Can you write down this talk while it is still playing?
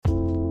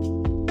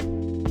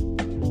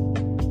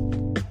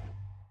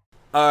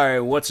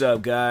Alright, what's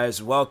up,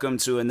 guys? Welcome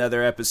to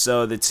another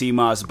episode of the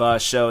T-Moss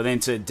Boss Show. And in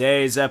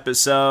today's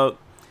episode,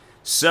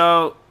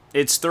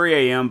 it's 3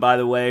 a.m., by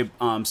the way.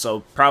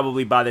 So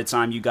probably by the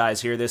time you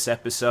guys hear this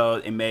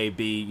episode, it may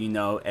be,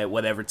 at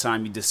whatever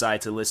time you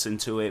decide to listen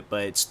to it.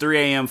 But it's 3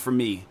 a.m. for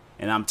me,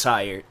 and I'm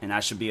tired, and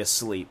I should be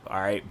asleep,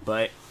 alright?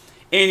 But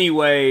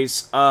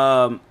anyways,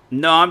 no,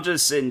 I'm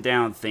just sitting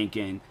down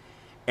thinking.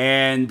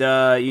 And,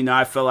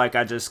 I feel like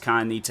I just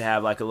kind of need to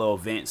have like a little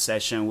vent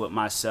session with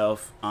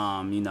myself,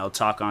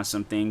 talk on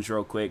some things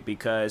real quick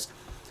because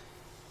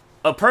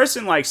a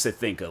person likes to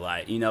think a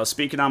lot.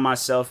 Speaking on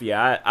myself,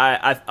 yeah,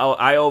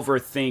 I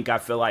overthink, I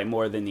feel like,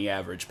 more than the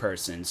average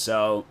person.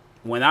 So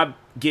when I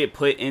get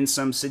put in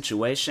some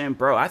situation,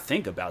 bro, I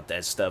think about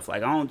that stuff.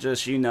 Like, I don't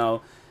just,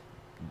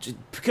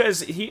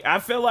 because I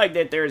feel like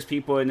that there's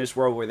people in this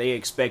world where they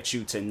expect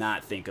you to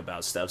not think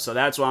about stuff. So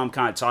that's why I'm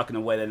kind of talking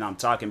the way that I'm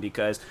talking,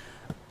 because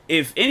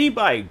if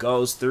anybody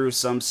goes through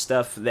some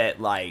stuff that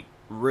like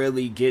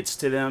really gets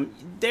to them,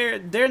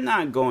 they're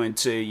not going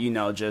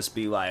to just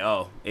be like,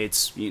 oh,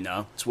 it's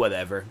it's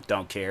whatever,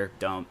 don't care, it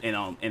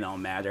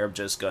don't matter, I'm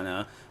just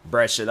gonna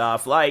brush it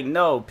off. Like,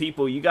 no,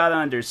 people, you gotta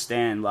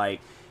understand,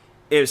 like,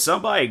 if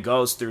somebody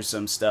goes through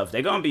some stuff,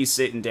 they're gonna be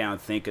sitting down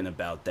thinking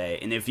about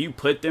that. And if you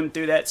put them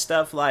through that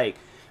stuff, like,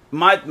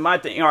 my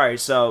thing, all right,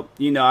 so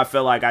I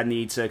feel like I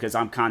need to, because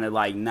I'm kind of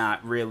like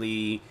not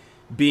really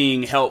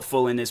being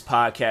helpful in this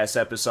podcast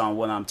episode on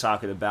what I'm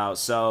talking about.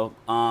 So,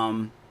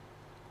 a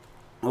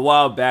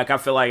while back, I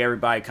feel like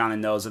everybody kind of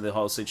knows of the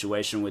whole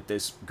situation with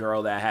this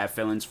girl that I had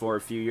feelings for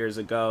a few years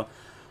ago.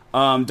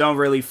 Don't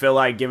really feel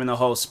like giving the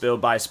whole spill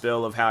by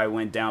spill of how it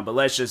went down, but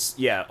let's just,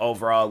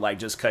 overall, like,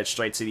 just cut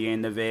straight to the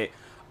end of it.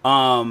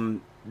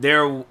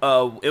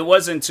 It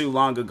wasn't too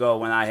long ago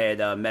when I had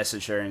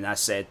messaged her and I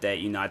said that,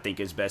 I think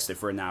it's best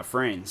if we're not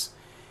friends.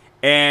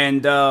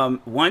 And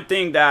one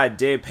thing that I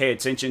did pay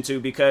attention to,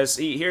 because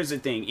here's the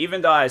thing,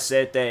 even though I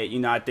said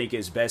that, I think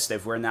it's best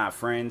if we're not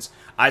friends,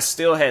 I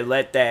still had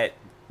left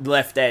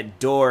that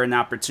door and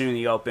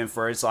opportunity open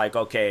for, it's like,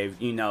 okay,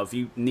 if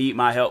you need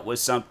my help with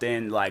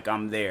something, like,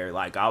 I'm there.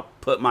 Like, I'll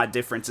put my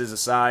differences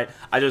aside.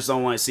 I just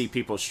don't want to see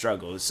people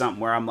struggle. It's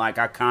something where I'm like,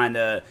 I kind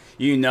of,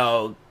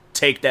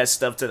 take that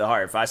stuff to the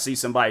heart. If I see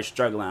somebody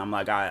struggling, I'm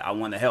like, I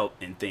want to help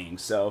and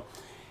things. So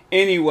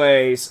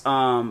anyways,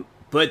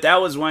 but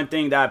that was one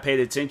thing that I paid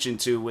attention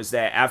to, was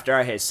that after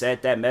I had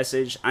said that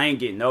message, I ain't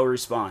get no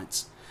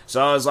response.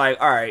 So I was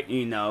like, all right,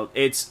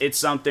 it's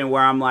something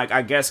where I'm like,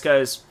 I guess,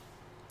 because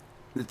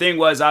the thing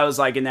was, I was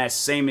like in that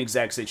same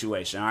exact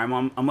situation. All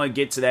right, I'm going to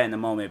get to that in a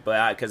moment,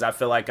 but because I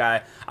feel like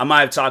I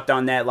might have talked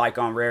on that like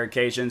on rare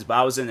occasions, but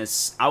I was in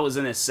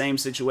the same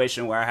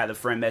situation where I had a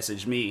friend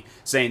message me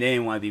saying they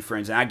didn't want to be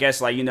friends. And I guess,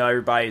 like,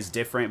 everybody is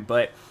different,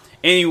 but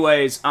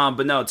anyways,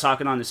 but no,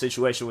 talking on the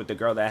situation with the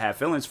girl that I had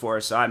feelings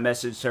for, so I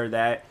messaged her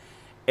that,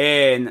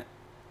 and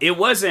it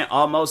wasn't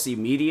almost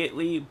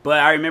immediately, but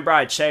I remember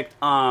I checked,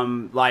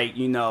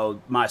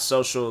 my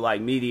social,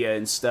 like, media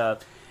and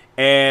stuff,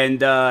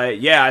 and,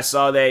 I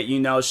saw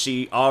that,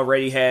 she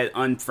already had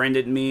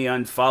unfriended me,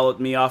 unfollowed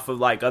me off of,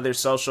 like, other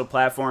social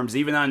platforms,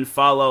 even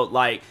unfollowed,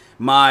 like,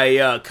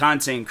 my,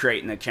 content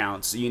creating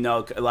accounts,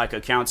 like,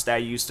 accounts that I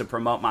used to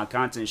promote my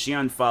content. She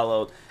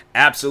unfollowed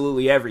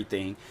absolutely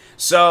everything.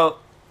 So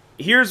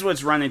here's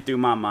what's running through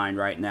my mind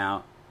right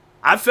now.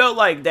 I felt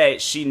like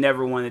that she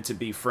never wanted to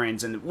be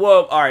friends, and,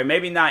 well, all right,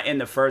 maybe not in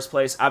the first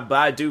place, but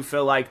I do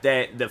feel like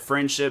that the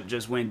friendship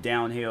just went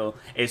downhill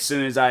as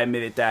soon as I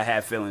admitted that I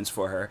had feelings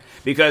for her,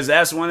 because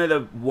that's one of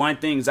the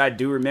things I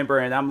do remember,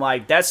 and I'm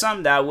like, that's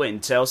something that I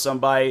wouldn't tell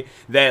somebody,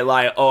 that,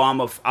 like,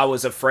 oh, I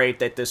was afraid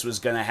that this was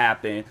gonna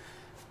happen.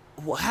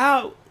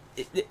 How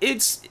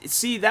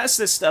see, that's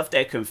the stuff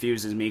that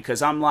confuses me,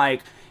 because I'm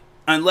like,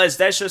 unless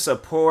that's just a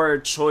poor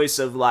choice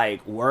of,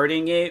 like,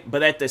 wording it,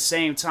 but at the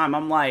same time,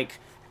 I'm like,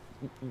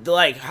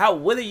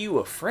 what are you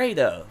afraid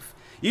of?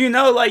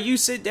 Like, you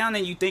sit down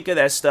and you think of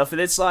that stuff, and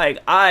it's like,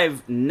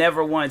 I've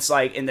never once,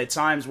 like, in the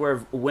times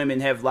where women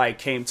have, like,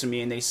 came to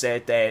me and they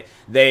said that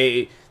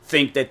they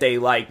think that they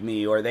like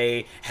me, or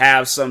they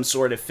have some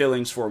sort of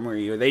feelings for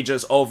me, or they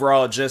just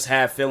overall just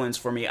have feelings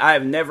for me,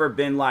 I've never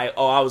been like,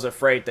 oh, I was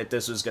afraid that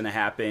this was gonna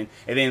happen,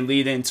 and then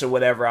lead into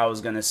whatever I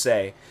was gonna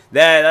say.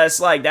 That's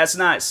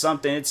not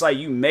something. It's like,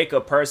 you make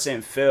a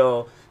person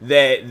feel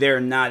that they're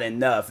not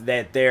enough,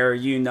 that they're,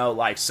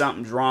 like,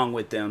 something's wrong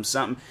with them,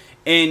 something.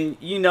 And,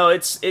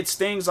 it's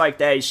things like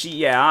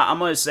that. I'm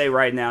going to say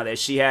right now that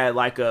she had,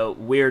 like, a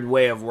weird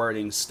way of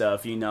wording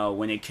stuff,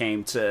 when it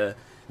came to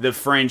the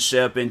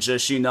friendship, and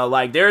just,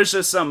 like, there's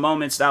just some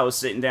moments that I was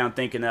sitting down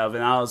thinking of,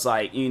 and I was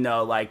like,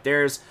 like,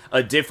 there's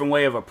a different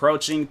way of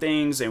approaching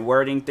things and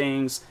wording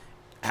things.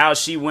 How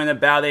she went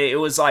about it, it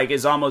was like,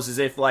 it's almost as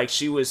if, like,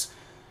 she was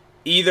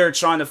either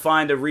trying to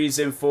find a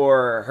reason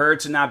for her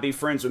to not be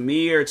friends with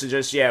me, or to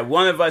just,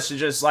 one of us to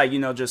just, like,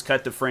 just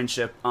cut the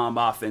friendship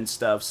off and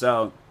stuff.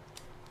 So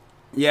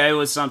it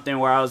was something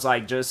where I was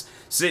like, just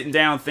sitting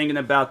down thinking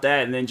about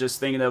that, and then just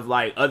thinking of,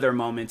 like, other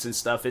moments and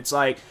stuff. It's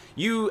like,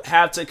 you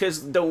have to,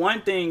 because the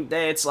one thing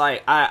that it's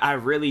like, I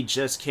really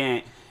just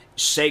can't,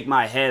 shake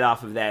my head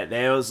off of that.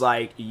 That it was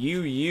like,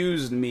 you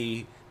used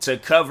me to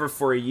cover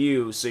for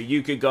you so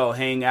you could go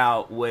hang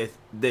out with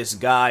this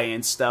guy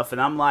and stuff.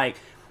 And I'm like,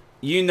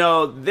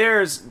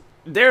 there's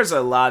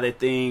a lot of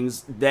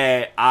things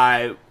that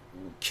I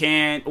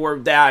can, or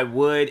that I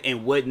would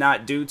and would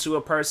not do to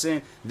a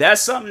person.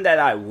 That's something that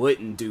I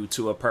wouldn't do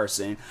to a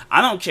person.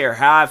 I don't care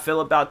how I feel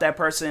about that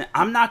person.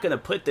 I'm not going to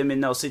put them in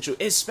those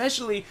situations,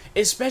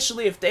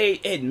 especially if they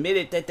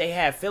admitted that they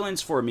have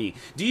feelings for me.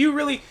 Do you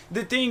really?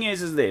 The thing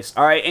is this,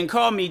 all right, and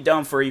call me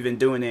dumb for even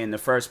doing it in the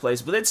first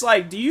place, but it's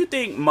like, do you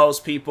think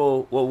most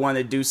people will want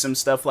to do some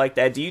stuff like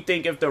that? Do you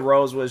think if the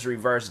roles was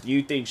reversed, do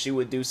you think she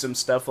would do some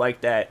stuff like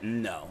that?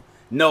 No.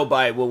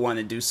 Nobody will want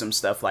to do some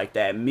stuff like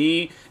that.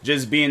 Me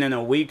just being in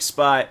a weak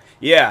spot,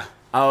 yeah,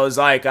 I was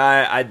like,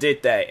 I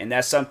did that. And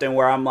that's something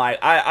where I'm like,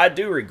 I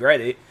do regret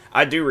it.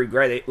 I do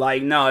regret it.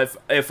 Like, no,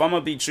 if I'm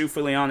going to be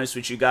truthfully honest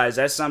with you guys,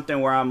 that's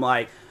something where I'm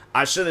like,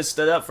 I should have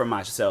stood up for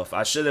myself.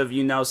 I should have,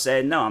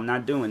 said, no, I'm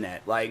not doing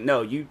that. Like,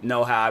 no, you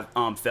know how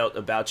I've felt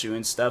about you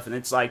and stuff. And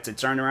it's like, to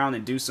turn around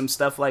and do some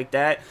stuff like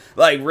that.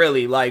 Like,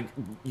 really, like,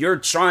 you're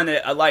trying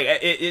to, like,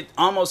 it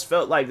almost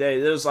felt like that.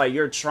 It was like,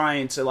 you're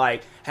trying to,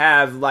 like,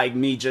 have, like,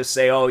 me just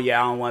say, oh, yeah,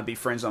 I don't want to be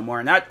friends no more.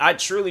 And I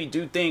truly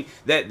do think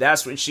that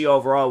that's what she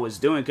overall was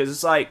doing. Because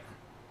it's like,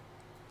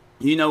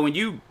 when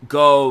you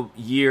go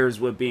years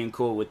with being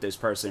cool with this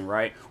person,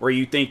 right? Or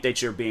you think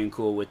that you're being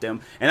cool with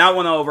them. And I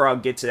want to overall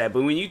get to that.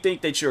 But when you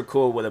think that you're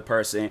cool with a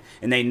person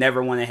and they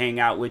never want to hang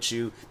out with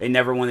you, they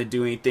never want to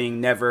do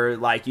anything, never,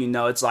 like,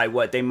 it's like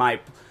what they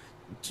might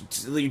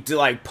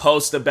like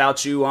post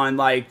about you on,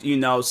 like,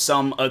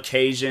 some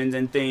occasions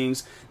and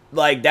things.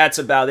 Like, that's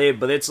about it.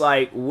 But it's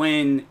like,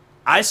 when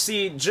I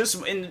see,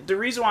 and the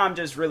reason why I'm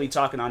just really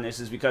talking on this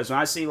is because when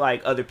I see,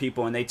 like, other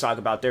people and they talk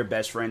about their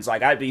best friends,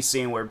 like, I'd be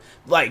seeing where,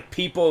 like,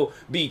 people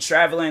be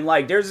traveling.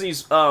 Like, there's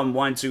these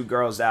 1-2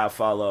 girls that I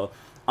follow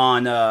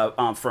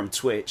on from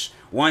Twitch.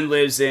 One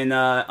lives in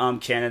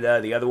Canada,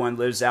 the other one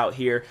lives out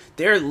here.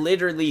 They're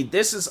literally,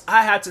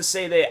 I have to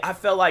say that I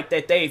felt like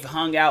that they've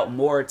hung out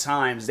more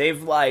times.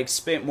 They've, like,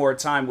 spent more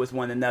time with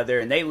one another,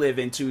 and they live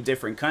in 2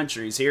 different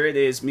countries. Here it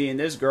is, me and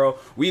this girl,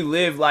 we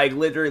live, like,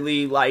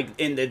 literally, like,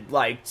 in the,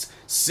 like,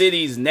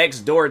 cities next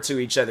door to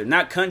each other.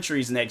 Not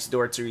countries next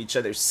door to each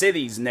other,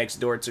 cities next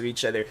door to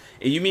each other.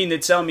 And you mean to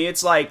tell me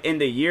it's like, in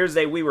the years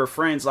that we were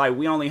friends, like,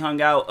 we only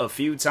hung out a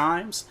few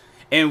times?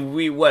 And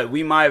we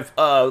might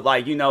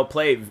have,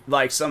 played,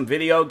 like, some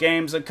video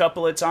games a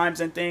couple of times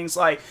and things.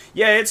 Like,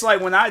 yeah, it's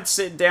like when I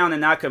sit down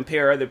and I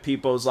compare other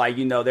people's, like,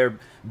 their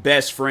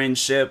best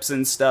friendships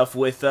and stuff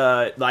with,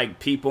 like,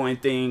 people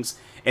and things.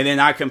 And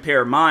then I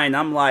compare mine.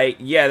 I'm like,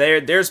 yeah,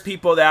 there's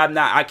people that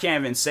I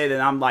can't even say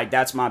that I'm like,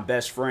 that's my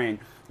best friend.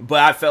 But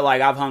I feel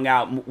like I've hung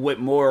out with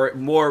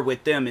more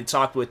with them and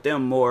talked with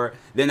them more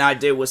than I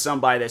did with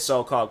somebody that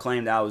so-called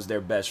claimed that I was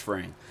their best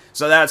friend.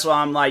 So that's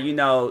why I'm like,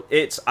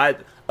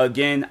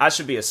 Again, I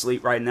should be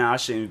asleep right now. I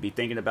shouldn't be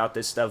thinking about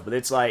this stuff. But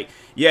it's like,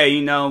 yeah,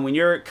 when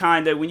you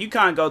kind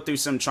of go through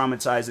some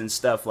traumatizing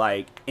stuff,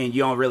 like, and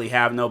you don't really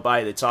have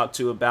nobody to talk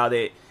to about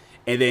it,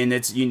 and then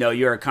it's,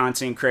 you're a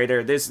content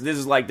creator, this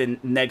is like the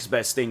next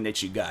best thing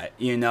that you got,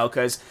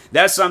 because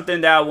that's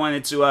something that I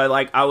wanted to,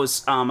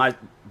 I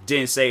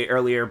didn't say it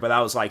earlier, but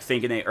I was, like,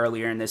 thinking it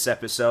earlier in this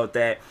episode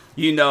that,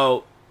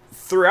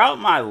 throughout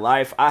my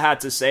life, I had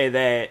to say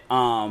that,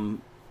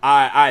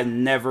 I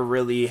never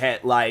really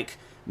had, like,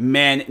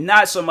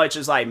 not so much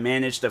as, like,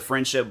 managed the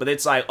friendship, but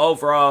it's like,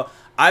 overall,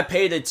 I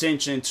paid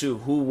attention to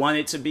who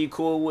wanted to be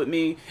cool with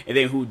me and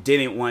then who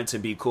didn't want to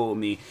be cool with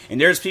me. And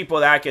there's people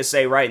that I can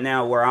say right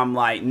now where I'm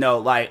like, no,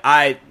 like,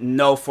 I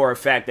know for a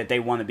fact that they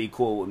want to be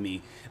cool with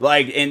me.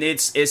 Like, and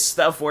it's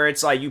stuff where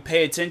it's like, you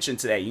pay attention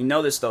to that, you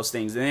notice those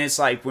things. And it's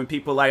like, when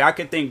people, like, I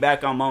could think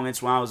back on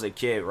moments when I was a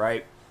kid,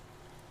 right?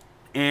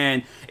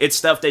 And it's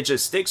stuff that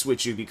just sticks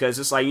with you because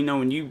it's like,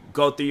 when you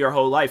go through your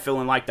whole life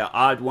feeling like the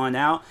odd one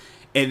out,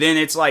 and then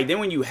it's like, then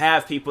when you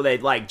have people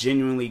that, like,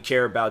 genuinely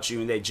care about you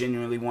and they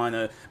genuinely want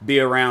to be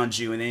around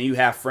you, and then you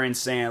have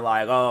friends saying,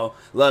 like, oh,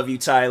 love you,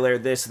 Tyler,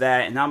 this,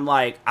 that, and I'm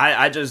like,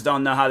 I just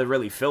don't know how to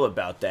really feel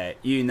about that.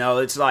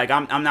 It's like,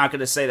 I'm not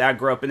going to say that I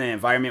grew up in an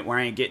environment where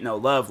I ain't getting no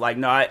love. Like,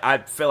 no, I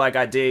feel like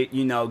I did,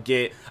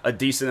 get a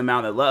decent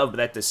amount of love, but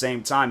at the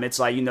same time, it's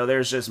like,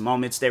 there's just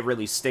moments that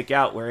really stick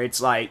out where it's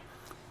like,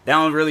 that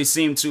don't really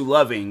seem too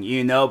loving,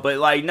 but,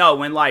 like, no,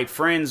 when, like,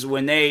 friends,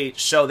 when they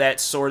show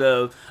that sort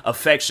of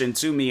affection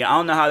to me, I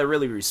don't know how to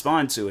really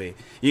respond to it,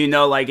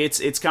 like,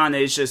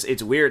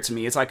 it's weird to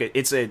me. It's like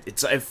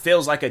it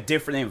feels like a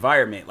different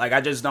environment. Like, I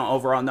just don't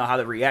overall know how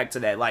to react to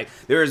that. Like,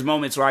 there's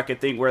moments where I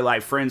could think where,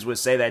 like, friends would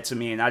say that to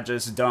me and I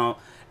just don't,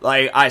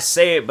 like, I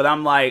say it, but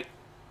I'm like,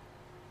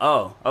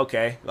 oh,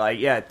 okay, like,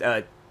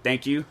 yeah,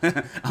 thank you.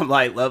 I'm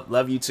like,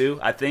 love you too.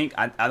 I think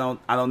I don't know.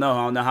 I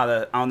don't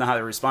know how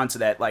to respond to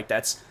that. Like,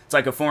 it's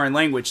like a foreign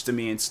language to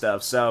me and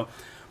stuff. So,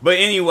 but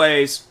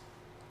anyways,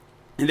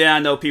 and then I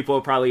know people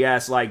will probably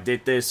ask, like,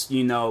 did this,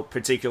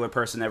 particular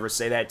person ever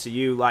say that to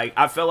you? Like,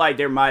 I feel like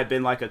there might have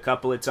been, like, a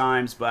couple of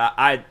times, but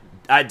I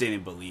I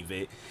didn't believe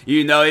it.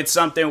 You know, it's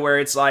something where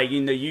it's like,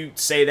 you know, you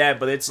say that,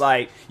 but it's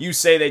like you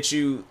say that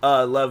you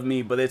love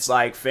me, but it's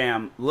like,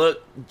 fam,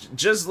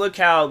 just look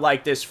how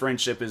like this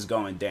friendship is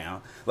going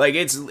down. Like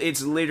it's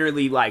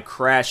literally like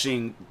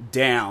crashing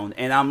down,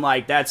 and I'm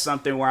like, that's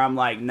something where I'm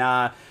like,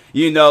 nah.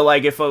 You know,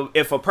 like if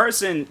a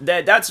person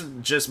that's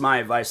just my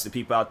advice to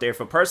people out there. If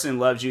a person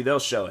loves you, they'll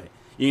show it.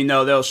 You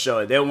know, they'll show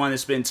it. They'll want to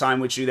spend time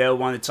with you. They'll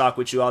want to talk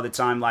with you all the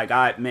time. Like,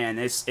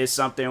 it's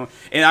something.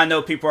 And I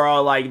know people are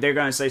all like, they're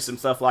going to say some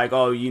stuff like,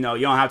 oh, you know,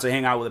 you don't have to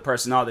hang out with a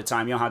person all the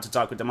time. You don't have to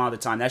talk with them all the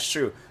time. That's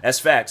true. That's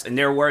facts. And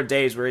there were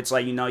days where it's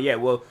like, you know, yeah,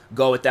 we'll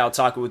go without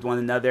talking with one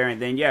another. And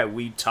then, yeah,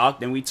 we talk,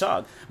 then we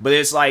talk. But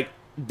it's like,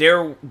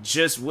 there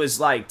just was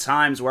like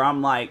times where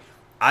I'm like,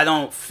 I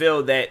don't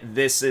feel that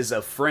this is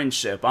a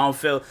friendship. I don't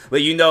feel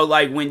like, you know,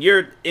 like when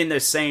you're in the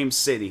same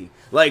city,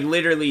 like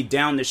literally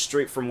down the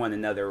street from one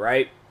another,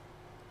 right?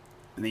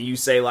 And then you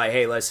say like,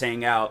 hey, let's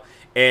hang out.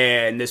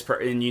 And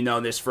and you know,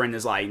 this friend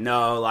is like,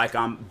 no, like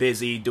I'm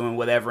busy doing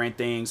whatever and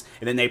things.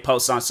 And then they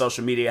post on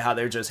social media how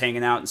they're just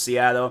hanging out in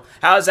Seattle.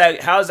 How is that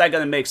going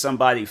to make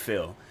somebody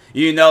feel?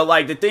 You know,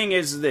 like the thing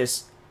is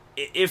this.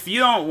 If you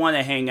don't want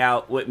to hang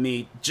out with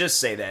me, just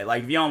say that.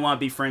 Like, if you don't want to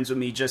be friends with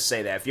me, just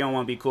say that. If you don't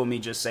want to be cool with me,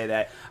 just say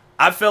that.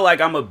 I feel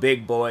like I'm a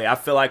big boy. I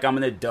feel like I'm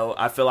an adult.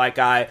 I feel like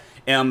I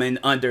am an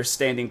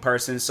understanding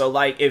person. So,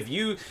 like,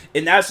 and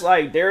that's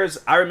like,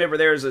 I remember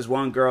there was this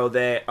one girl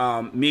that,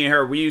 me and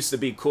her, we used to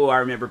be cool. I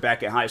remember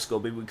back in high school,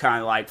 but we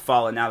kind of like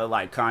falling out of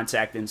like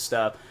contact and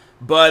stuff.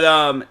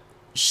 But,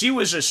 she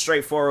was just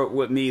straightforward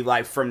with me,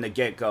 like, from the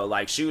get-go.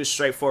 Like, she was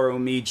straightforward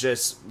with me,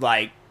 just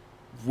like,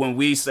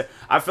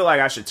 I feel like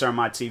I should turn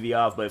my TV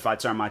off, but if I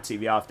turn my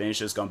TV off, then it's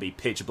just going to be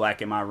pitch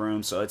black in my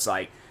room. So it's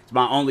like, it's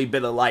my only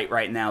bit of light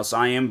right now. So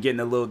I am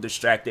getting a little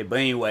distracted. But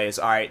anyways,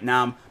 all right,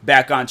 now I'm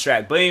back on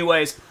track. But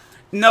anyways,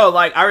 no,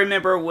 like I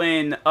remember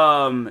when,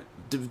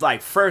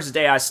 like first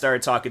day I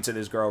started talking to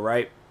this girl,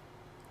 right?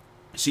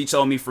 She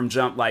told me from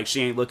jump, like,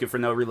 she ain't looking for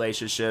no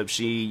relationship.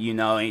 She, you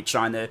know, ain't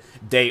trying to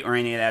date or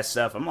any of that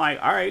stuff. I'm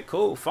like, all right,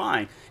 cool,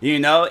 fine. You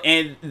know,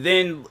 and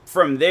then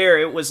from there,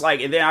 it was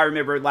like, and then I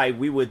remember, like,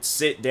 we would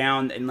sit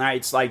down at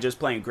nights, like, just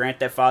playing Grand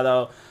Theft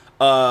Auto,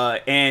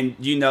 and,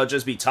 you know,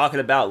 just be talking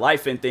about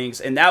life and things.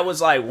 And that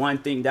was, like, one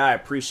thing that I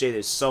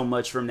appreciated so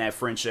much from that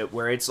friendship,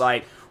 where it's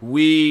like,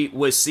 we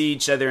would see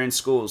each other in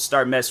school,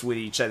 start messing with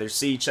each other,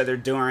 see each other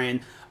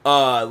during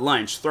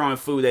lunch, throwing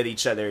food at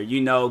each other, you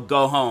know,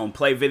 go home,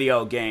 play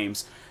video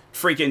games,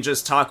 freaking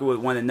just talking with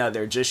one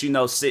another, just, you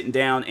know, sitting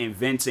down and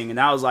venting. And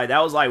that was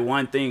like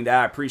one thing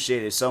that I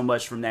appreciated so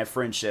much from that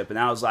friendship. And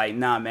I was like,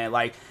 nah, man,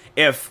 like,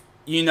 if,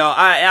 you know,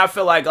 I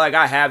feel like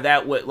I have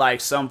that with like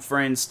some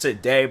friends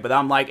today, but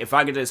I'm like, if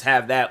I could just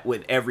have that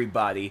with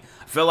everybody,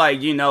 I feel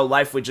like, you know,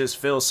 life would just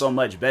feel so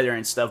much better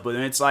and stuff. But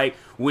it's like,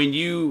 when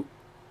you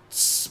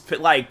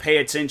like pay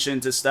attention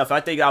to stuff, I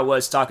think I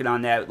was talking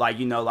on that, like,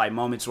 you know, like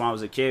moments when I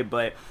was a kid.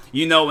 But,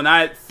 you know, when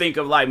I think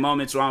of like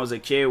moments when I was a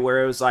kid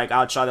where it was like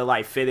I'll try to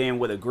like fit in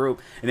with a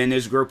group, and then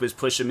this group is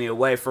pushing me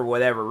away for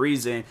whatever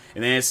reason,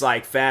 and then it's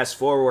like fast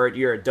forward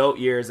your adult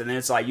years, and then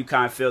it's like you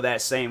kind of feel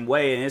that same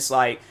way, and it's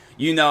like,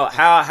 you know,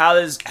 how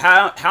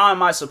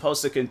am I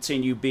supposed to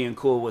continue being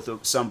cool with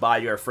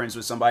somebody or friends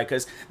with somebody?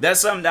 Because that's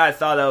something that I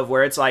thought of,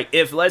 where it's like,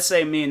 if, let's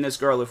say, me and this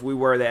girl, if we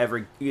were to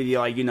ever,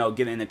 like, you know,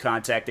 get into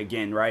contact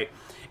again, right?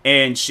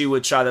 And she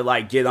would try to,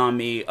 like, get on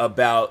me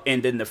about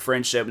ending the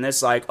friendship. And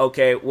it's like,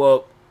 okay,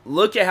 well,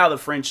 look at how the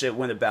friendship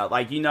went about.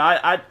 Like, you know,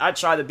 I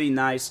try to be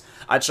nice.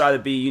 I try to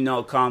be, you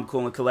know, calm,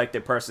 cool, and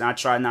collected person. I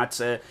try not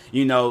to,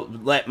 you know,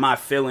 let my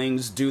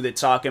feelings do the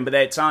talking. But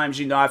at times,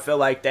 you know, I feel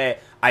like that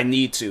I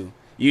need to.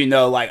 You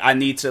know, like, I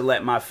need to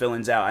let my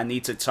feelings out. I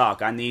need to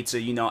talk. I need to,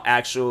 you know,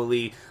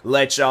 actually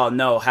let y'all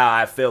know how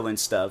I feel and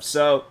stuff.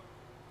 So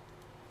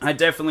I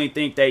definitely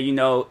think that, you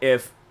know,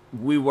 if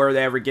we were to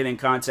ever get in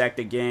contact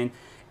again,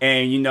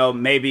 and, you know,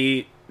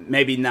 maybe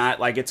not,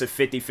 like, it's a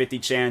 50-50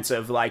 chance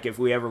of, like, if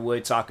we ever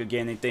would talk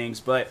again and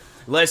things. But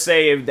let's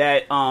say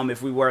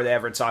if we were to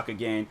ever talk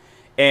again,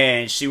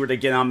 and she were to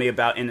get on me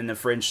about ending the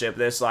friendship,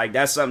 that's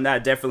something that I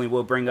definitely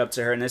will bring up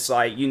to her. And it's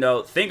like, you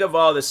know, think of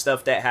all the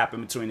stuff that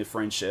happened between the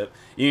friendship,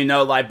 you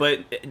know, like,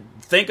 but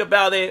think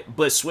about it,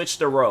 but switch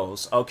the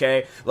roles,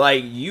 okay?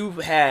 Like, you've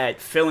had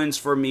feelings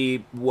for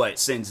me,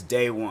 since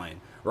day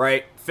one,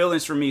 right?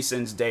 Feelings for me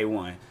since day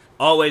one.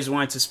 Always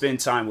wanted to spend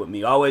time with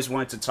me, always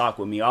wanted to talk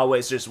with me,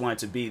 always just wanted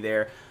to be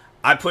there.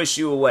 I push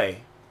you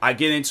away. I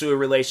get into a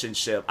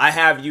relationship. I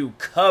have you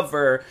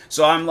cover.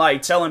 So I'm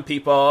like telling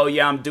people, oh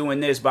yeah, I'm doing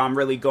this, but I'm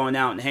really going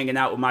out and hanging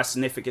out with my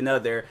significant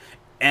other.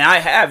 And I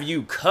have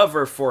you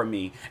cover for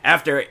me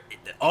after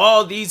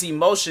all these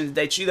emotions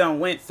that you done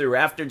went through,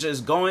 after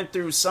just going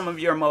through some of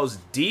your most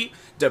deep,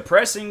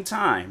 depressing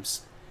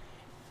times.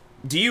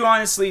 Do you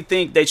honestly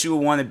think that you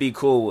would want to be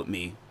cool with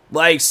me?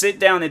 Like, sit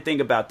down and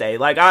think about that.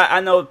 Like, I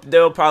know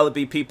there'll probably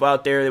be people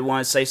out there that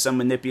want to say some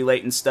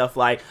manipulating stuff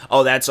like,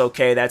 oh, that's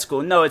okay, that's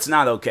cool. No, it's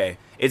not okay.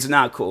 It's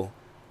not cool.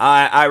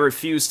 I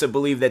refuse to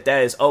believe that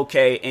is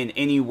okay in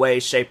any way,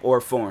 shape,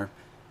 or form.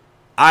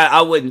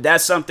 I wouldn't.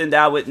 That's something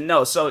that I wouldn't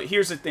know. So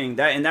here's the thing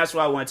and that's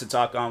what I wanted to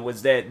talk on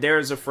was that there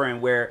is a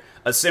friend where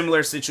a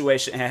similar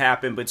situation had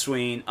happened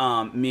between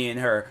me and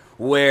her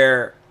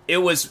where it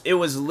was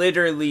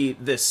literally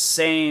the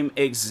same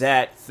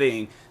exact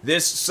thing.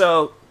 This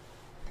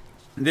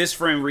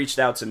friend reached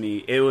out to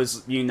me. It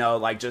was,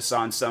 like just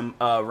on some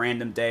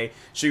random day.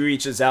 She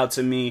reaches out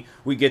to me.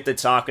 We get to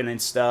talking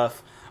and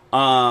stuff.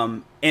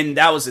 And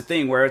that was the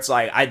thing where it's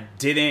like I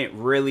didn't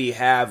really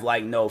have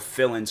like no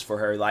feelings for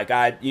her. Like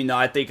I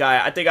think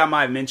I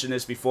might have mentioned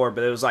this before,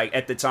 but it was like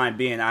at the time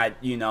being I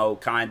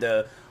kind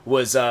of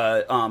was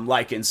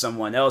liking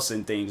someone else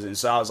and things, and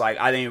so I was like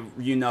I didn't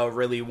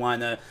really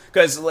want to,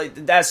 because like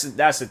that's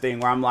the thing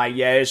where I'm like,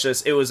 yeah,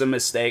 it was a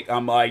mistake.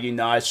 I'm like,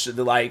 I should,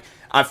 like,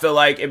 I feel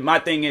like my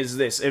thing is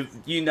this: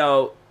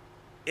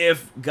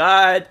 if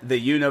God, the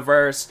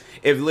universe,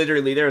 if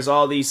literally there's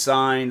all these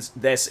signs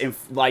that's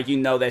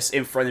that's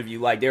in front of you,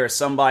 like there is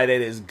somebody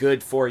that is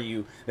good for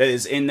you, that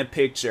is in the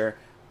picture,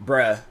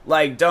 bruh,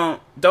 like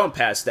don't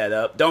pass that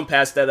up. Don't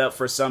pass that up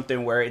for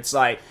something where it's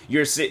like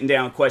you're sitting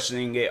down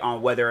questioning it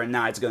on whether or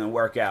not it's gonna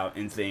work out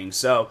and things.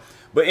 So,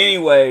 but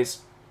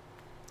anyways,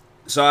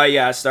 so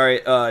yeah, I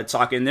started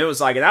talking. It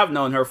was like, and I've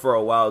known her for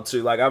a while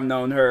too. Like I've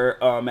known her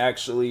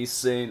actually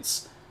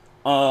since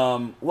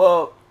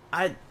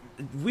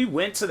we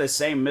went to the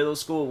same middle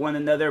school with one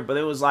another, but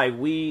it was like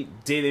we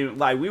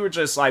were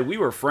just like, we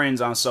were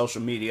friends on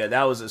social media.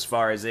 That was as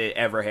far as it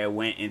ever had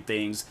went and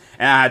things.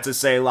 And I had to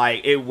say,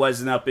 like, it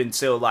wasn't up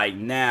until like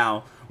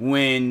now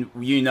when,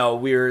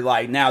 we're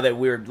like, now that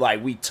we're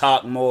like, we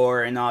talk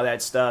more and all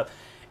that stuff.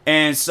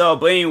 And so,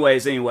 but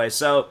anyway,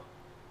 so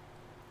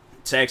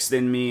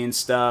texting me and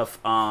stuff,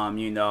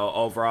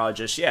 overall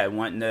just, yeah,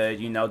 wanting to,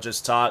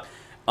 just talk,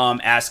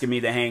 asking me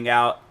to hang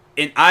out.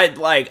 And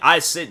I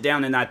sit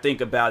down and I think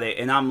about it,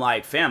 and I'm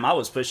like, fam, I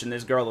was pushing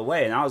this girl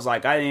away, and I was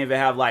like, I don't even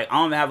have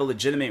a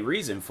legitimate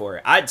reason for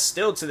it. I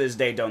still to this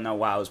day don't know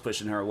why I was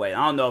pushing her away.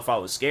 I don't know if I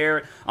was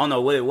scared, I don't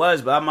know what it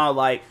was, but I'm all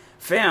like,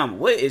 fam,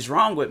 what is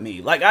wrong with me?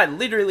 Like, I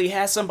literally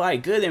had somebody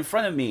good in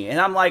front of me, and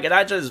I'm like, and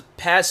I just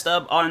passed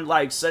up on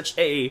like such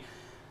a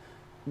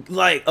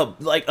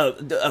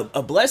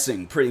a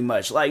blessing, pretty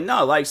much. Like,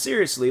 no, like,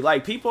 seriously,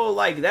 like, people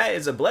like that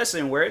is a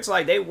blessing where it's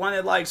like they want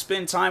to like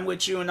spend time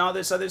with you and all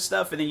this other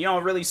stuff, and then you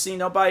don't really see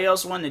nobody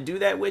else wanting to do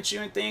that with you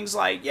and things.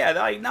 Like, yeah,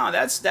 like, no,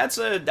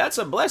 that's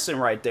a blessing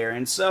right there.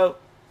 And so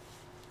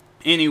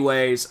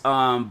anyways,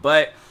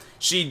 but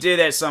she did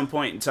at some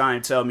point in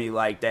time tell me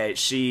like that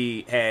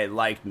she had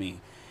liked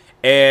me.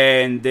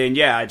 And then,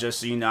 yeah, I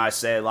just, I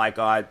said, like,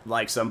 oh, I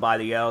like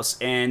somebody else.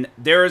 And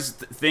there's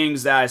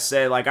things that I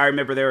said, like, I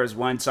remember there was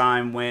one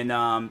time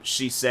when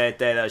she said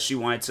that she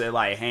wanted to,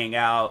 like, hang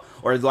out,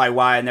 or, like,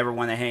 why I never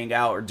want to hang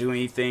out or do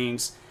any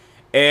things.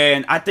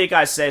 And I think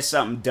I said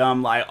something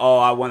dumb, like, oh,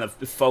 I want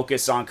to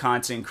focus on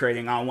content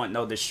creating. I don't want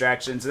no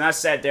distractions. And I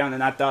sat down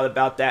and I thought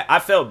about that. I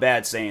felt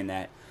bad saying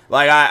that.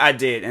 Like, I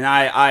did, and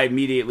I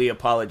immediately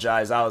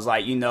apologized. I was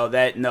like,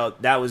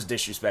 that was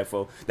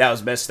disrespectful. That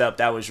was messed up.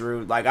 That was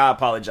rude. Like, I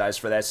apologize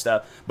for that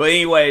stuff. But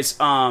anyways,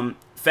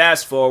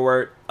 fast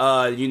forward,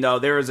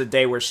 there was a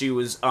day where she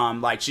was,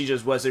 like, she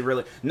just wasn't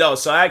really, no,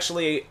 so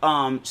actually,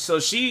 so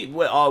she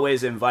would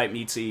always invite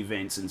me to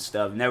events and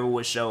stuff, never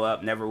would show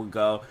up, never would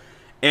go.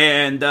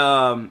 And,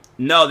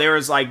 no, there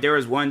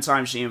was one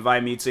time she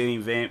invited me to an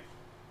event.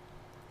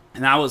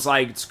 And I was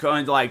like, it's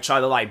going to like try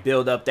to like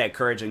build up that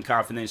courage and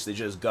confidence to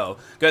just go.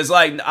 Because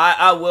like,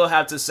 I will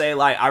have to say,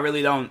 like, I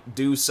really don't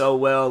do so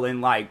well in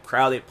like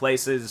crowded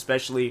places,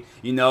 especially,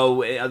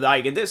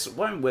 like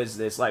when was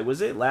this? Like,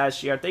 was it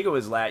last year? I think it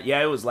was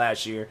it was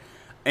last year.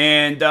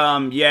 And,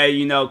 yeah,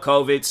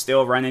 COVID's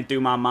still running through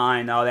my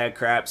mind, all that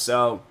crap.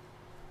 So,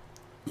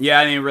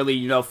 yeah, I didn't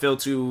really, feel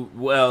too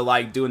well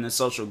like doing the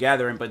social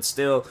gathering, but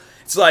still,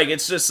 it's like,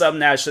 it's just something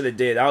that I should have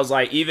did. I was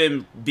like,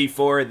 even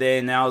before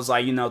then, I was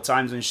like,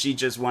 times when she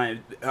just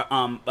wanted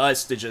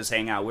us to just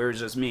hang out. We were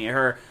just me and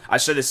her. I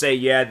should have said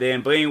yeah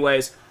then. But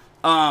anyways,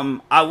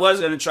 I was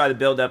going to try to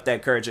build up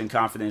that courage and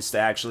confidence to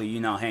actually,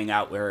 hang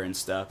out with her and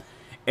stuff.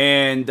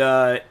 And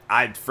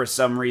for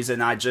some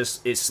reason,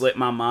 it slipped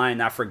my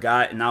mind. I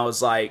forgot, and I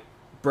was like,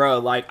 bro,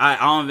 like, I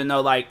don't even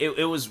know, like,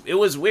 it was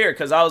weird,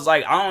 because I was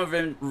like, I don't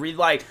even read,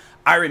 like,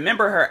 I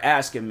remember her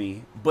asking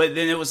me, but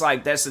then it was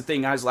like, that's the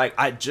thing, I was like,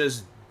 I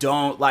just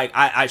don't, like,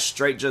 I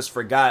straight just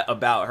forgot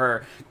about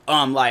her,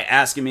 like,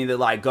 asking me to,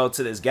 like, go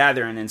to this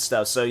gathering and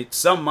stuff. So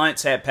some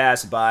months had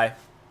passed by,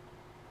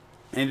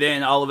 and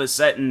then all of a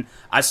sudden,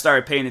 I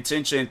started paying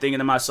attention, thinking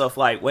to myself,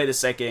 like, wait a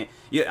second,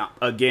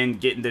 again,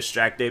 getting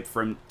distracted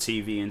from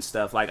TV and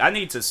stuff, like, I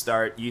need to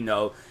start,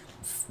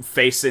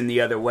 facing the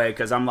other way,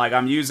 because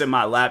I'm using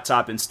my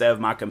laptop instead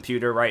of my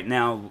computer right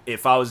now.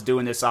 If I was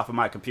doing this off of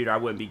my computer, I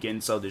wouldn't be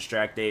getting so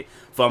distracted,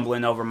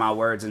 fumbling over my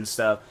words and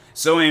stuff.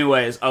 So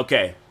anyways,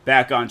 okay,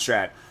 back on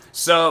track.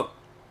 So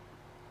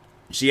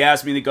she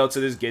asked me to go to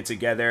this get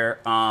together.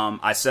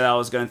 I said I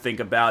was going to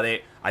think about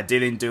it. I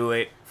didn't do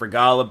it,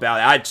 forgot all about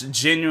it. I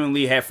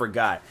genuinely had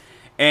forgot.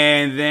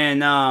 And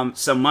then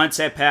some months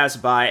had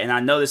passed by, and I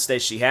noticed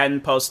that she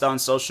hadn't posted on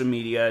social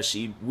media.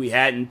 We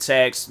hadn't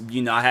texted,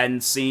 you know, I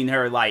hadn't seen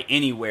her like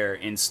anywhere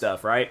and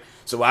stuff, right?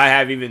 So I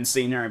haven't even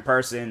seen her in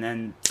person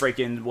and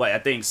freaking what I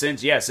think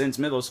since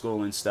middle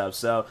school and stuff.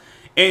 So,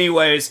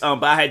 anyways,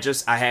 but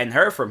I hadn't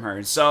heard from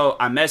her, so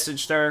I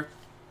messaged her.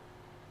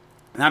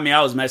 I mean,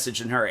 I was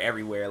messaging her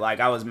everywhere.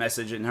 Like, I was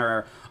messaging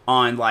her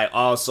on, like,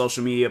 all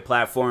social media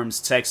platforms,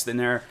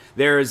 texting her.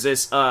 There is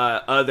this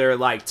other,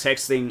 like,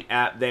 texting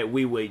app that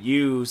we would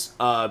use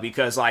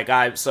because, like,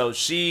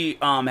 she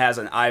has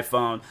an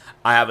iPhone.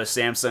 I have a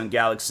Samsung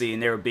Galaxy,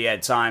 and there would be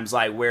at times,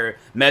 like, where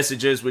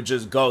messages would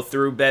just go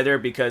through better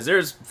because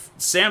there's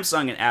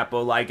Samsung and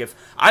Apple. Like, if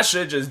I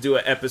should just do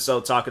an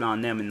episode talking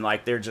on them and,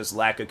 like, there's just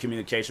lack of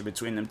communication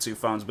between them two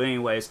phones. But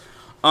anyways,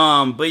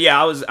 but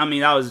yeah, I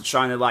was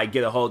trying to like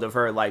get a hold of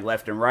her like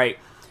left and right.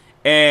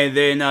 And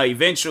then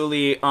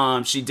eventually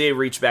she did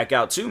reach back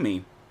out to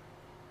me.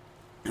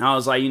 And I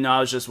was like, I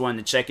was just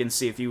wanting to check and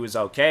see if he was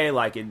okay,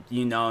 like, and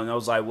I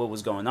was like, what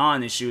was going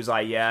on? And she was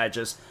like, yeah, I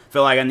just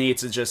feel like I need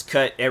to just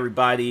cut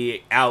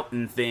everybody out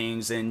and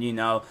things and,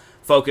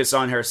 focus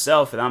on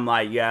herself. And I'm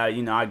like, yeah,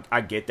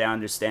 I get that, I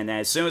understand that.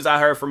 As soon as I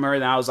heard from her,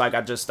 then I was like,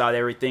 I just thought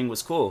everything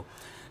was cool.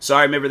 So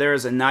I remember there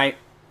was a night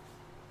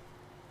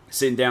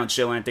sitting down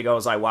chilling. I think I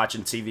was like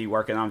watching TV,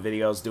 working on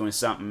videos, doing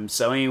something.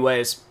 So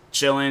anyways,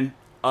 chilling,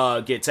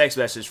 get text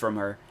message from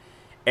her.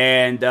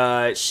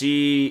 And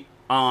she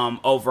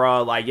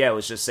overall, like, yeah,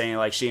 was just saying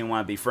like she didn't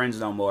want to be friends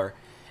no more.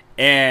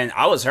 And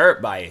I was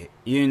hurt by it.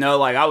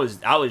 Like I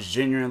was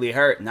genuinely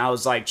hurt, and I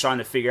was like trying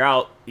to figure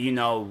out,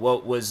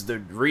 what was the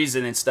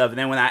reason and stuff. And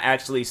then when I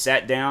actually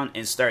sat down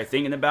and started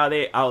thinking about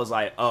it, I was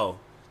like, oh,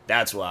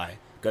 that's why.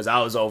 Because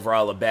I was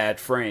overall a bad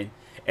friend.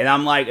 And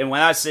I'm like, and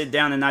when I sit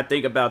down and I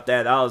think about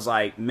that, I was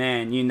like,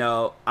 man,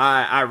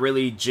 I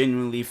really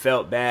genuinely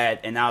felt bad.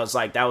 And I was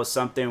like, that was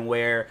something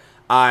where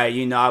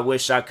I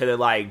wish I could have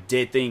like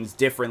did things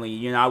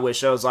differently. I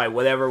wish I was like,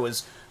 whatever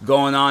was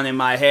going on in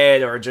my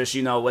head or just,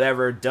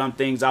 whatever dumb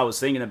things I was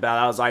thinking about.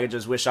 I was like, I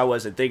just wish I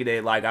wasn't thinking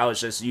it. Like I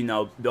was just,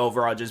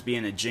 overall just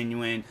being a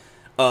genuine,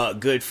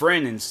 good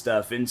friend and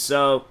stuff. And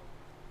so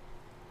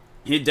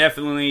it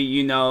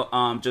definitely,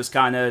 just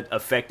kind of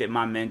affected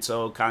my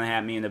mental, kind of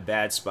had me in a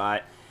bad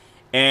spot.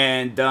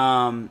 And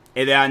then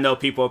I know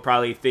people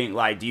probably think,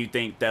 like, do you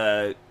think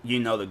the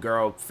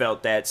girl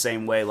felt that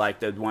same way, like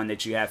the one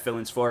that you have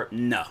feelings for?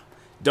 No.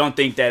 Don't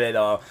think that at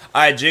all.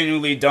 I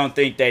genuinely don't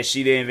think that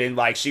she didn't even,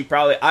 like,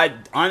 I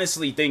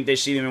honestly think that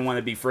she didn't even want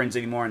to be friends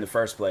anymore in the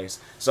first place.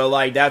 So,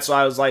 like, that's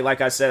why I was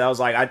like I said, I was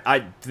like,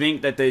 I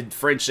think that the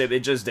friendship, it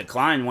just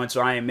declined once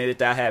I admitted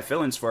that I had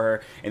feelings for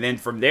her. And then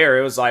from there,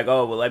 it was like,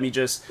 oh, well, let me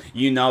just,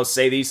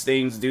 say these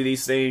things, do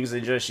these things,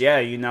 and just,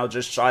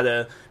 just try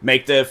to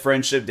make the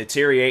friendship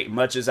deteriorate as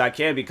much as I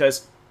can.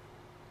 Because,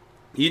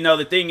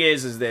 the thing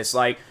is this,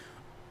 like,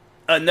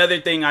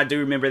 another thing I do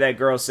remember that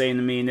girl saying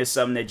to me, and it's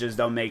something that just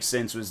don't make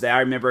sense, was that I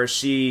remember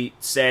she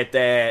said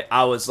that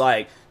I was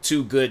like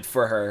too good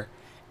for her.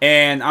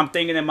 And I'm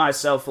thinking to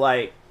myself,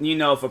 like,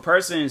 if a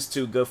person is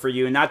too good for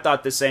you, and I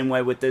thought the same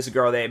way with this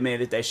girl that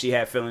admitted that she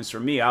had feelings for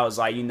me. I was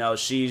like,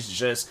 she's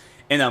just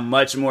in a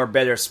much more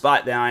better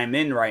spot than I am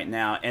in right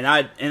now. And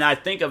I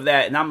think of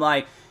that and I'm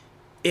like,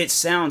 it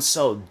sounds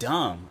so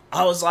dumb.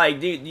 I was like,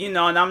 dude, and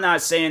I'm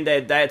not saying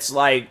that that's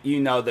like,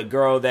 the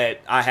girl that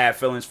I have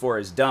feelings for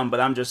is dumb, but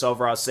I'm just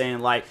overall saying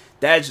like,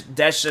 that's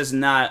just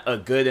not a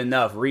good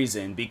enough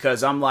reason,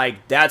 because I'm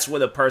like, that's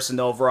what a person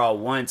overall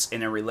wants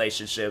in a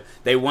relationship.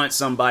 They want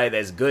somebody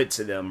that's good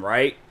to them,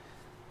 right?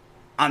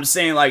 I'm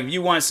saying, like, if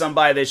you want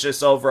somebody that's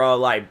just overall,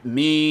 like,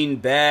 mean,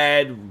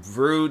 bad,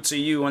 rude to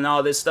you and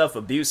all this stuff,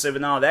 abusive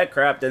and all that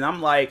crap, then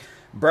I'm like,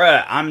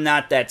 bruh, I'm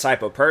not that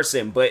type of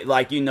person. But,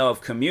 like,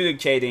 if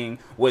communicating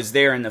was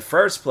there in the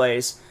first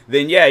place,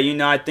 then, yeah,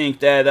 I think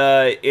that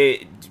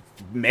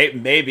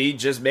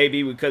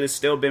maybe we could have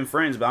still been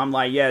friends. But I'm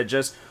like, yeah,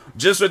 just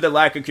with the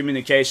lack of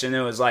communication,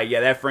 it was like,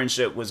 yeah, that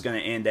friendship was going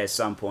to end at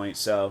some point.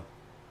 So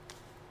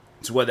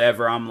it's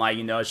whatever. I'm like,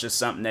 it's just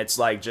something that's,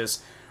 like,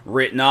 just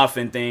written off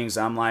and things.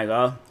 I'm like,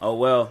 oh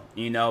well,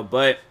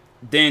 But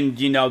then,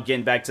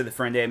 getting back to the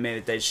friend that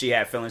admitted that she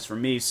had feelings for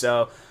me.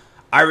 So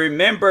I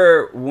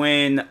remember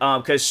when,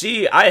 because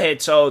I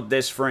had told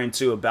this friend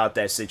too about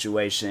that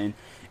situation,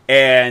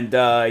 and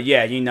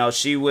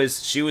she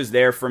was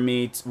there for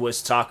me,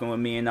 was talking with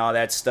me and all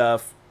that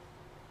stuff,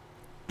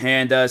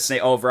 and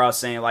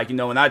saying like,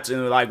 when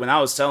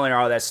I was telling her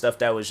all that stuff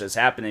that was just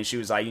happening, she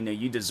was like,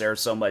 you deserve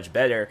so much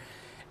better.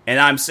 And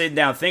I'm sitting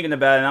down thinking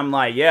about it, and I'm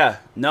like, yeah,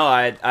 no,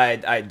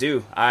 I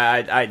do,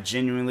 I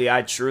genuinely,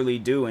 I truly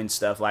do and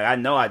stuff. Like, I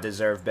know I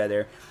deserve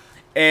better.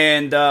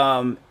 And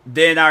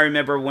then I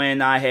remember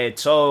when I had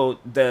told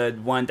the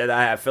one that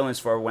I have feelings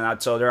for, when I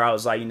told her, I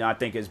was like, I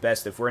think it's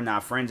best if we're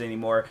not friends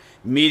anymore.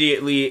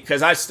 Immediately,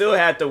 because I still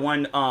had the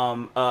one,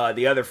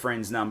 the other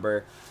friend's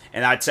number,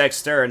 and I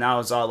texted her, and I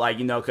was all like,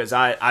 because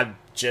I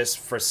just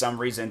for some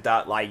reason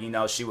thought like,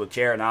 she would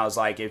care, and I was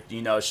like, if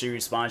she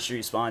responds, she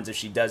responds. If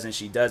she doesn't,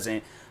 she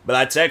doesn't. But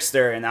I texted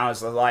her and I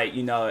was like,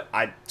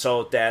 I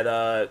told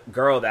that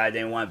girl that I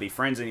didn't want to be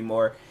friends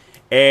anymore.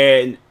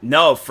 And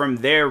no, from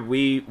there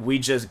we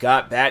just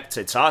got back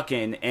to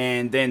talking,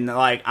 and then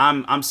like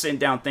I'm sitting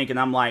down thinking,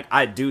 I'm like,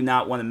 I do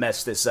not want to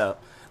mess this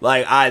up.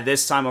 Like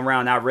this time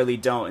around I really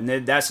don't. And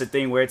then that's the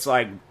thing where it's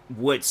like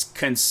what's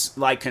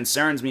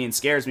concerns me and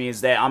scares me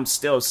is that I'm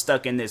still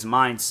stuck in this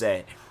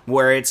mindset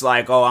where it's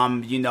like, oh,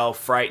 I'm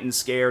frightened,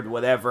 scared,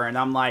 whatever, and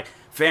I'm like,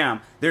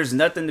 fam, there's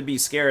nothing to be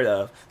scared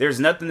of. There's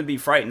nothing to be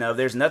frightened of.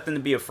 There's nothing to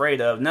be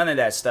afraid of. None of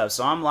that stuff.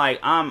 So I'm like,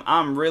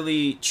 I'm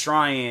really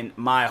trying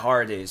my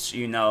hardest,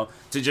 to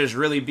just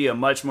really be a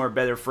much more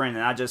better friend.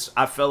 And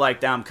I feel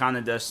like that I'm kind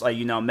of just like,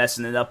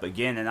 messing it up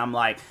again. And I'm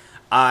like,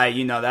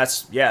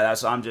 that's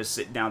why I'm just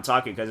sitting down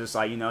talking, because it's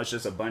like, it's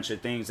just a bunch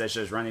of things that's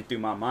just running through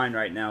my mind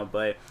right now.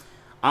 But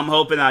I'm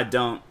hoping I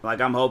don't. Like,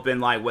 I'm hoping,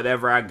 like,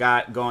 whatever I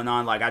got going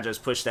on, like, I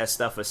just push that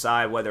stuff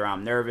aside, whether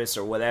I'm nervous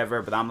or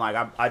whatever. But I'm like,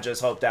 I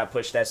just hope that I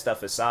push that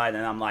stuff aside.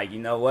 And I'm like, you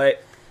know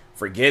what?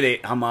 Forget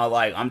it.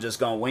 I'm just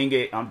going to wing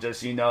it. I'm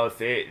just,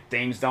 if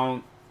things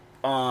don't,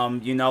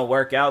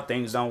 work out,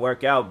 things don't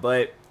work out.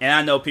 But, and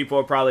I know people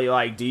are probably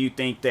like, do you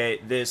think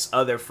that this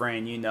other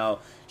friend,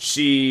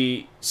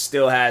 she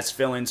still has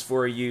feelings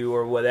for you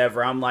or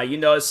whatever? I'm like,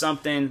 it's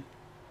something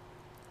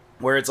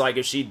where it's like,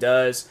 if she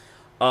does,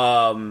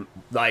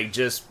 like,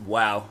 just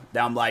wow,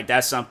 I'm like,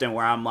 that's something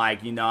where I'm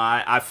like,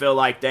 I feel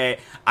like that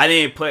I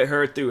didn't put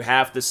her through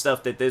half the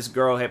stuff that this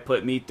girl had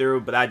put me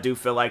through, but I do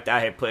feel like that I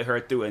had put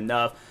her through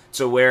enough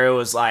to where it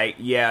was like,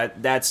 yeah,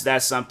 that's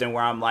something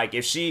where I'm like,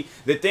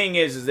 the thing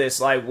is this,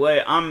 like,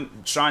 what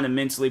I'm trying to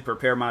mentally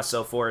prepare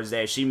myself for is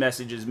that she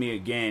messages me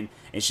again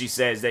and she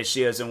says that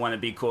she doesn't want to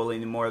be cool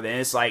anymore, then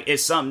it's like,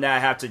 it's something that I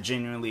have to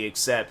genuinely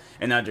accept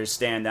and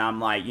understand that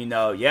I'm like,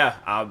 yeah,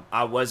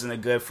 I wasn't a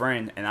good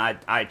friend, and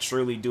I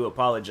truly do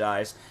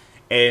apologize.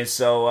 And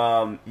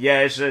so,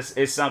 yeah,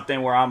 it's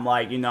something where I'm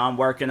like, I'm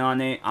working on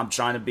it. I'm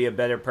trying to be a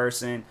better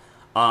person,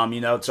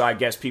 so I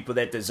guess people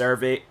that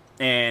deserve it.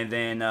 And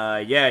then,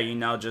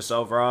 yeah, just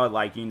overall,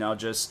 like,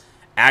 just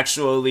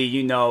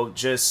actually,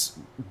 just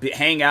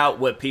hang out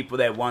with people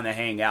that want to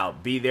hang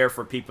out. Be there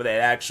for people that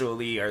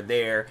actually are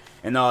there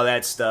and all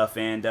that stuff.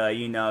 And,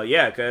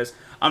 yeah, because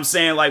I'm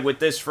saying, like, with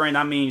this friend,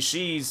 I mean,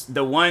 she's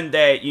the one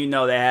that,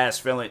 that has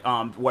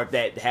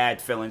that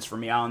had feelings for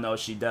me. I don't know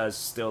if she does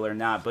still or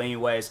not. But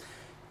anyways,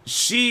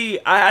 I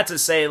had to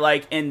say,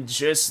 like, in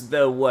just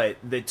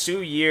the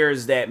 2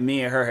 years that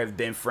me and her have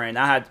been friends,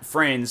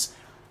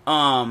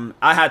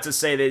 I had to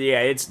say that, yeah,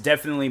 it's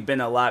definitely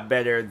been a lot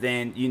better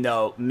than,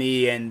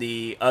 me and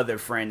the other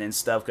friend and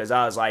stuff, because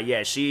I was like,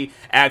 yeah, she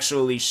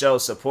actually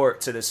shows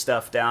support to the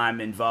stuff that I'm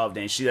involved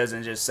in. She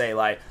doesn't just say,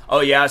 like, oh,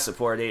 yeah, I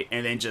support it,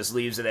 and then just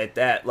leaves it at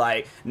that.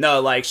 Like,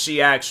 no, like,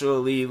 she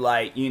actually,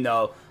 like,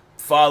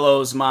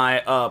 follows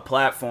my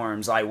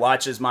platforms, like,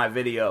 watches my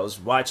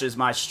videos, watches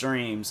my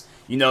streams.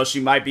 She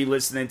might be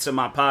listening to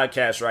my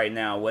podcast right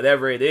now.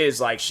 Whatever it is,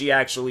 like, she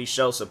actually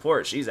shows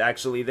support. She's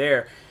actually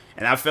there.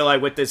 And I feel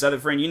like with this other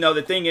friend,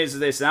 the thing is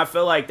this, and I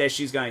feel like that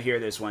she's going to hear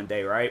this one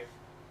day, right?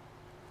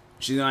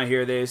 She's going to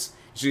hear this.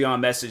 She's going to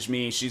message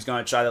me. She's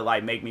going to try to,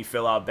 like, make me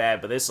feel all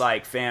bad. But it's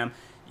like, fam,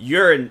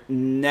 you're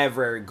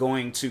never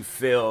going to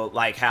feel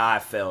like how I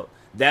felt.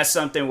 That's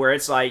something where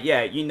it's like,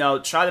 yeah,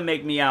 try to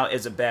make me out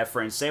as a bad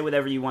friend. Say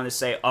whatever you want to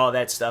say, all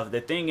that stuff.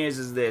 The thing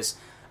is this.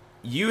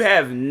 You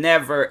have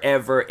never,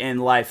 ever in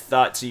life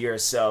thought to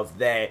yourself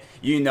that,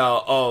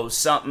 oh,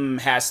 something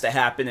has to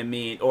happen to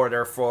me in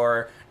order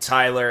for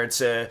Tyler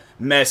to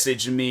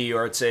message me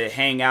or to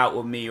hang out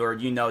with me, or,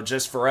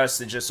 just for us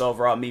to just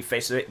overall meet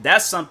face to face.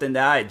 That's something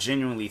that I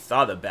genuinely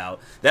thought about.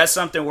 That's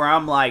something where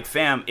I'm like,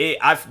 fam,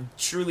 I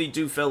truly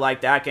do feel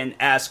like that I can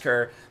ask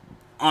her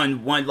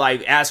one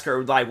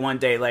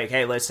day, like,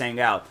 hey, let's hang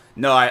out.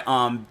 No, I,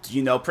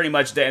 pretty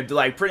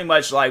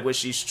much like what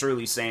she's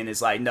truly saying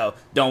is like, no,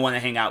 don't want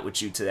to hang out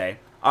with you today.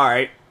 All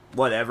right,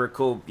 whatever,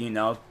 cool.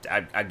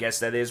 I guess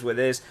that is what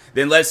it is.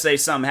 Then let's say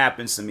something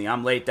happens to me.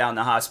 I'm laid down in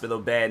the hospital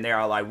bed, and they're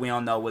all like, we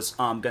don't know what's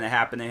gonna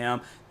happen to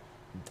him.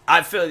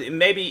 I feel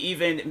maybe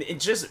even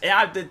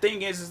the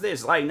thing is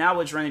this, like, now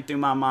what's running through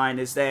my mind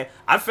is that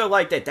I feel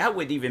like that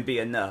wouldn't even be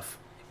enough.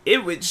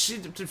 It would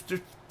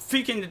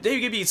they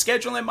could be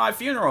scheduling my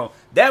funeral.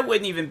 That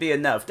wouldn't even be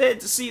enough.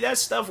 See, that's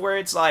stuff where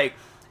it's like,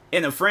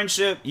 in a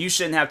friendship, you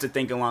shouldn't have to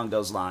think along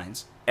those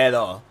lines at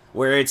all.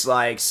 Where it's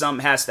like,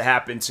 something has to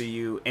happen to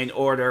you in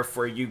order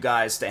for you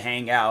guys to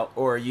hang out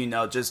or,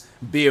 just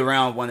be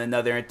around one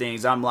another and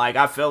things. I'm like,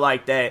 I feel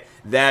like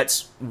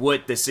that's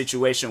what the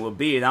situation will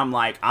be. And I'm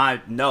like,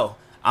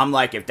 I'm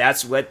like, if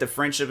that's what the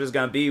friendship is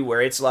going to be,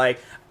 where it's like,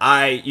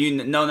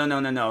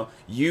 no.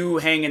 You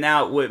hanging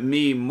out with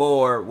me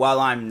more while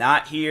I'm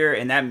not here,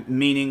 and that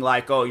meaning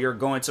like, oh, you're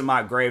going to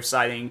my grave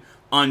sighting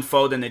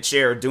unfolding the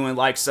chair, doing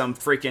like some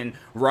freaking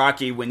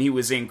Rocky when he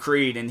was in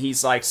Creed, and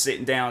he's like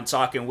sitting down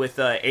talking with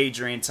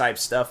Adrian type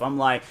stuff. I'm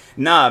like,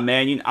 nah,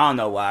 man. I don't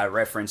know why I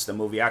referenced the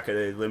movie. I could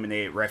have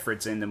eliminated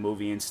referencing the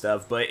movie and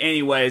stuff. But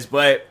anyways,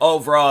 but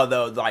overall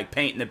though, like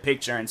painting the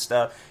picture and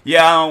stuff.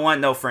 Yeah, I don't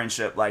want no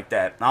friendship like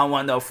that. I don't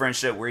want no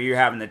friendship where you're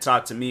having to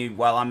talk to me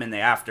while I'm in the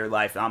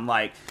afterlife. I'm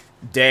like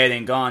dead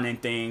and gone and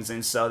things,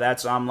 and so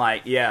that's why I'm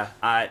like, yeah,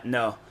 I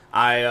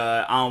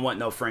don't want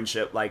no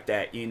friendship like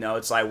that.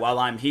 It's like while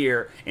I'm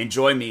here,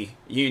 enjoy me.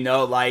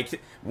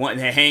 Like wanting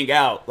to hang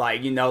out,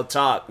 like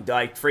talk,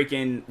 like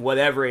freaking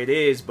whatever it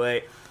is.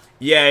 But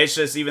yeah, it's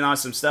just even on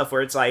some stuff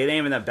where it's like it ain't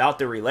even about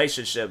the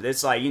relationship.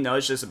 It's like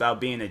it's just about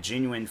being a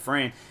genuine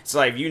friend. It's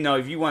like if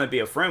you want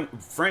to be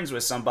friends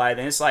with somebody,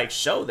 then it's like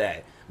show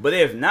that. But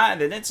if not,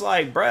 then it's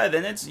like, bruh,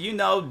 then it's,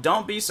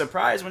 don't be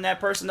surprised when that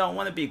person don't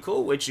want to be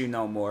cool with you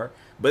no more.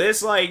 But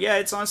it's like, yeah,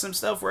 it's on some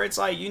stuff where it's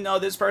like,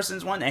 this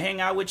person's wanting to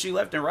hang out with you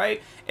left and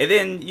right. And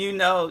then,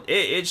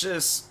 it's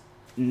just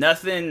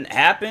nothing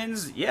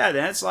happens. Yeah,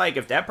 then it's like,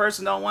 if that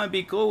person don't want to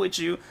be cool with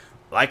you,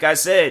 like I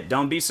said,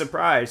 don't be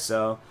surprised.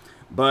 So,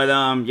 but,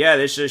 yeah,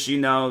 it's just,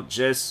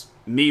 just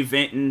me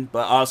venting,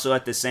 but also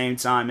at the same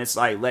time, it's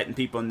like letting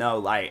people know,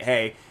 like,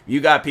 hey,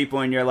 you got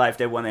people in your life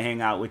that want to hang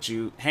out with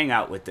you, hang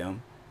out with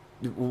them.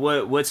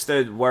 What's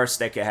the worst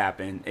that could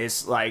happen?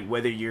 It's like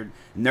whether you're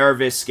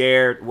nervous,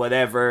 scared,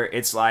 whatever,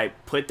 it's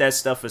like put that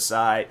stuff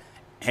aside,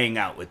 hang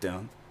out with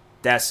them.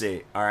 That's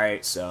it. All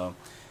right. So,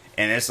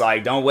 and it's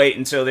like don't wait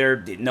until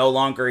they're no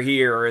longer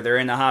here or they're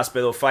in the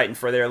hospital fighting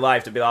for their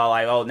life to be all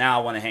like, oh, now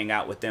I want to hang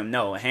out with them.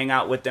 No, hang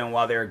out with them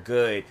while they're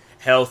good,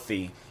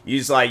 healthy. You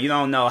just like you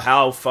don't know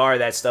how far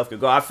that stuff could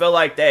go. I feel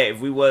like that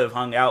if we would have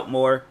hung out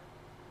more,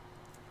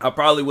 I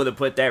probably would have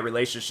put that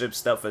relationship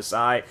stuff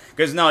aside.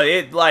 Because, no,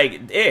 it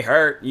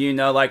hurt,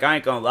 like, I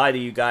ain't gonna lie to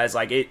you guys.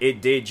 Like,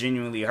 it did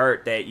genuinely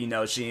hurt that,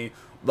 she,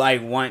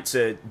 like, want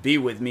to be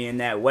with me in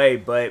that way.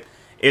 But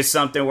it's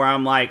something where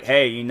I'm like,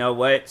 hey, you know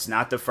what? It's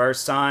not the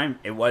first time.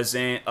 It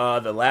wasn't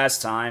the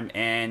last time.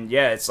 And,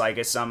 yeah, it's like,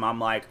 it's something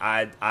I'm like,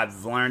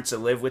 I've learned to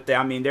live with that.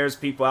 I mean, there's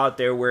people out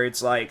there where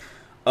it's like,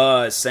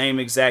 same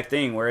exact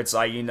thing. Where it's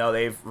like,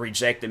 they've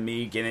rejected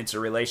me, get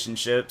into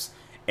relationships.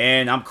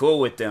 And I'm cool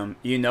with them.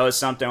 It's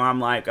something where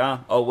I'm like,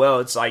 oh, well,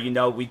 it's like,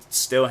 we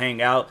still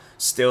hang out,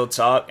 still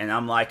talk. And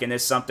I'm like, and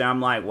it's something I'm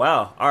like,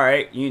 wow, all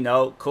right,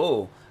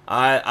 cool.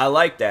 I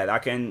like that. I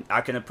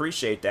can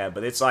appreciate that.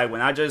 But it's like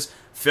when I just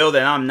feel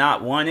that I'm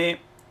not wanted,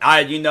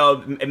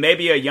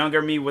 maybe a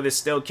younger me would have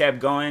still kept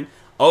going.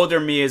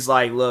 Older me is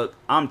like, look,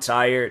 I'm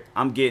tired.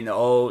 I'm getting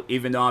old.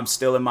 Even though I'm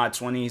still in my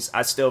 20s,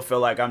 I still feel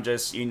like I'm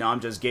just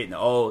getting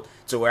old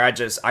to where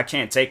I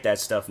can't take that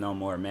stuff no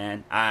more,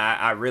 man.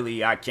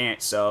 I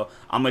can't. So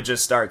I'm going to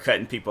just start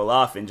cutting people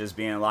off and just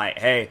being like,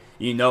 hey,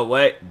 you know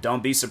what?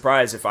 Don't be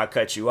surprised if I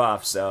cut you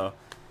off. So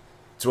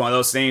it's one of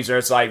those things where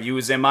it's like, if you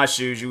was in my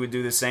shoes, you would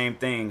do the same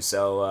thing.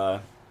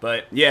 So,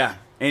 but yeah,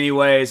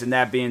 anyways, and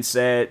that being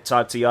said,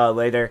 talk to y'all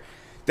later.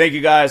 Thank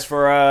you guys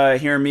for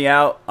hearing me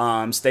out.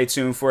 Stay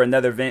tuned for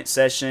another vent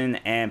session,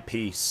 and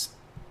peace.